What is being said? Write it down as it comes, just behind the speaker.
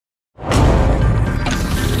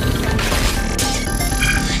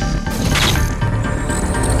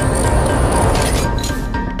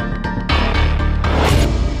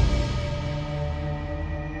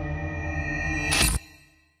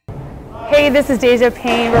this is Deja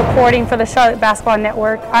Payne reporting for the Charlotte Basketball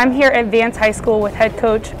Network. I'm here at Vance High School with head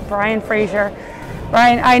coach Brian Frasier.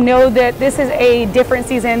 Brian, I know that this is a different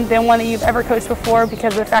season than one that you've ever coached before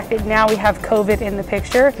because of the fact that now we have COVID in the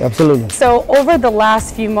picture. Absolutely. So over the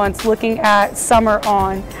last few months, looking at summer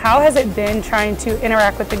on, how has it been trying to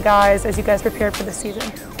interact with the guys as you guys prepared for the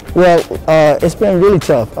season? Well, it's been really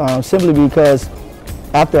tough, simply because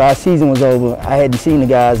after our season was over, I hadn't seen the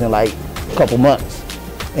guys in like a couple months.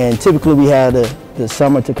 And typically we had the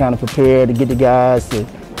summer to kind of prepare, to get the guys to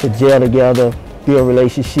gel together, build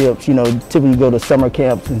relationships, you know, typically go to summer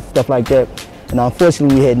camps and stuff like that. And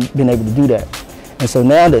unfortunately we hadn't been able to do that. And so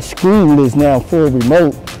now that school is now full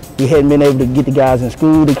remote, we hadn't been able to get the guys in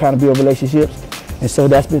school to kind of build relationships. And so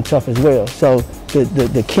that's been tough as well. So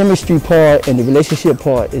the chemistry part and the relationship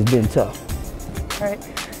part has been tough. Right.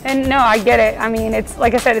 And no, I get it. I mean, it's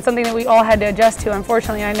like I said, it's something that we all had to adjust to.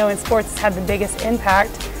 Unfortunately, I know in sports it's had the biggest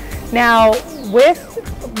impact. Now,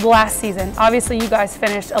 with last season, obviously you guys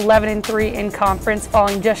finished 11-3 in conference,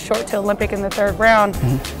 falling just short to Olympic in the third round.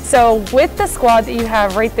 So with the squad that you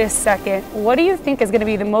have right this second, what do you think is going to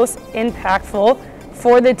be the most impactful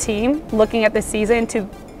for the team looking at the season to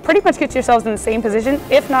pretty much get yourselves in the same position,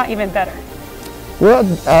 if not even better? Well,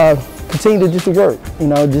 continue to just work, you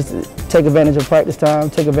know, just take advantage of practice time,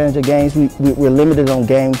 take advantage of games. We're limited on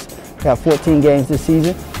games. We have 14 games this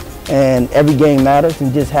season, and every game matters,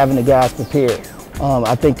 and just having the guys prepared.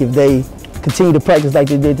 I think if they continue to practice like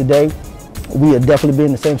they did today, we would definitely be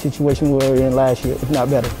in the same situation we were in last year, if not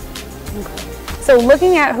better. Okay. So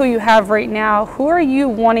looking at who you have right now, who are you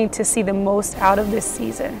wanting to see the most out of this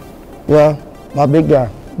season? Well, my big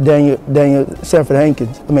guy, Daniel Sanford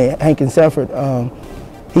Hankins Sanford.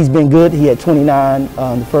 He's been good. He had 29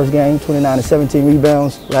 the first game, 29 and 17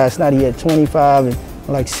 rebounds. Last night he had 25 and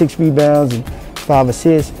like 6 rebounds and 5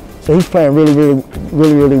 assists. So he's playing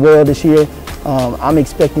really well this year. I'm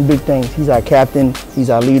expecting big things. He's our captain, he's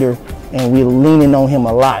our leader, and we're leaning on him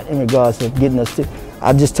a lot in regards to getting us to.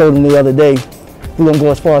 I just told him the other day, we're gonna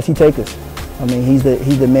go as far as he takes us. I mean, he's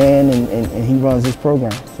the man, and he runs this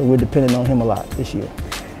program. So we're depending on him a lot this year.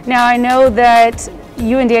 Now I know that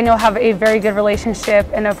you and Daniel have a very good relationship,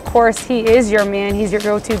 and of course he is your man, he's your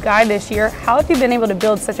go-to guy this year. How have you been able to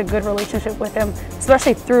build such a good relationship with him,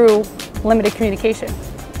 especially through limited communication?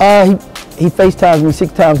 He FaceTimes me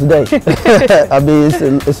 6 times a day. I mean,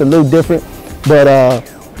 it's a little different, but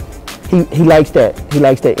he likes that. He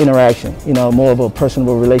likes that interaction, you know, more of a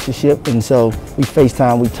personal relationship. And so we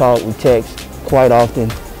FaceTime, we talk, we text quite often.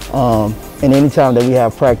 And anytime that we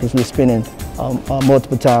have practice, we're spending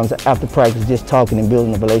multiple times after practice just talking and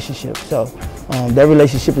building a relationship. So that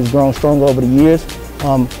relationship has grown stronger over the years,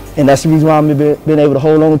 and that's the reason why I've been able to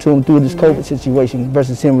hold on to him through this COVID situation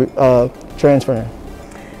versus him transferring.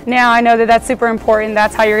 Now I know that that's super important.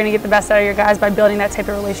 That's how you're going to get the best out of your guys, by building that type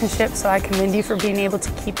of relationship. So I commend you for being able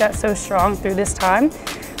to keep that so strong through this time.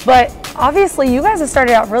 But obviously you guys have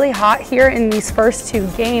started out really hot here in these first 2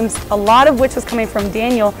 games, a lot of which was coming from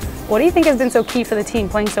Daniel. What do you think has been so key for the team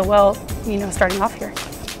playing so well, you know, starting off here?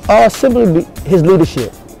 Simply his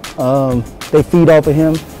leadership. They feed off of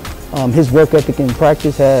him. His work ethic in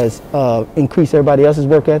practice has increased everybody else's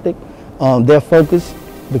work ethic. Their focus,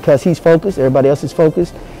 because he's focused, everybody else is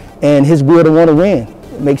focused, and his will to want to win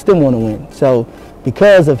makes them want to win. So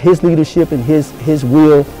because of his leadership and his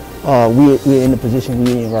will, we're in the position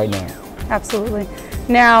we're in right now. Absolutely.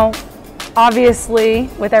 Now, obviously,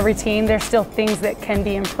 with every team, there's still things that can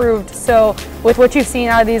be improved. So with what you've seen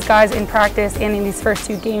out of these guys in practice and in these first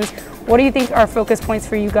 2 games, what do you think are focus points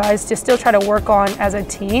for you guys to still try to work on as a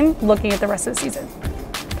team looking at the rest of the season?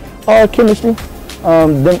 Chemistry.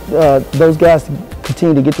 Those guys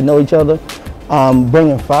continue to get to know each other.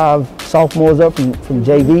 Bringing 5 sophomores up from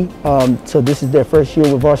JV. So this is their first year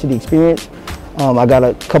with varsity experience. I got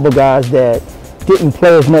a couple guys that didn't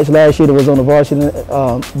play as much last year that was on the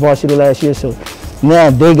varsity last year, so now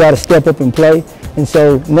they got to step up and play. And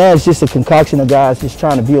so now it's just a concoction of guys just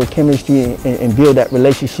trying to build chemistry and build that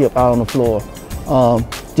relationship out on the floor.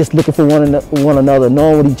 Just looking for one another,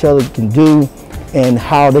 knowing what each other can do and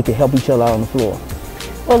how they can help each other out on the floor.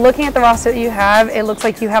 Well, looking at the roster that you have, it looks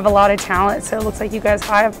like you have a lot of talent, so it looks like you guys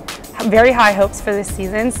have very high hopes for this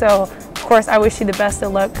season. So, of course, I wish you the best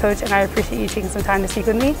of luck, Coach, and I appreciate you taking some time to speak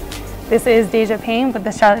with me. This is Deja Payne with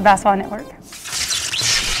the Charlotte Basketball Network.